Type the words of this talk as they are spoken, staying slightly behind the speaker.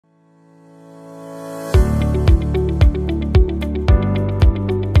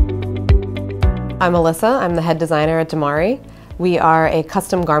I'm Alyssa. I'm the head designer at Damari. We are a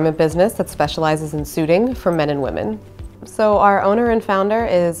custom garment business that specializes in suiting for men and women. So our owner and founder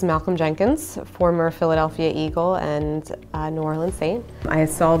is Malcolm Jenkins, former Philadelphia Eagle and New Orleans Saint. I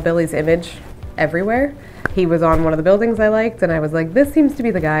saw Billy's image everywhere. He was on one of the buildings I liked, and I was like, this seems to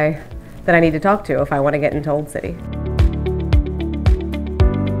be the guy that I need to talk to if I want to get into Old City.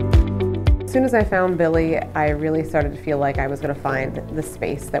 As soon as I found Billy, I really started to feel like I was going to find the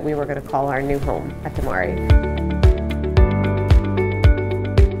space that we were going to call our new home at Damari.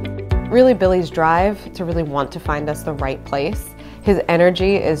 Really, Billy's drive to really want to find us the right place. His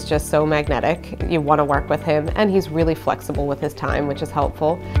energy is just so magnetic. You want to work with him, and he's really flexible with his time, which is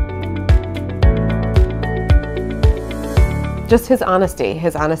helpful. Just his honesty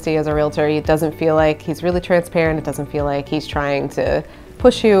as a realtor. It doesn't feel like he's really transparent. It doesn't feel like he's trying to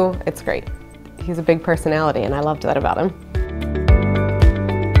push you. It's great. He's a big personality, and I loved that about him.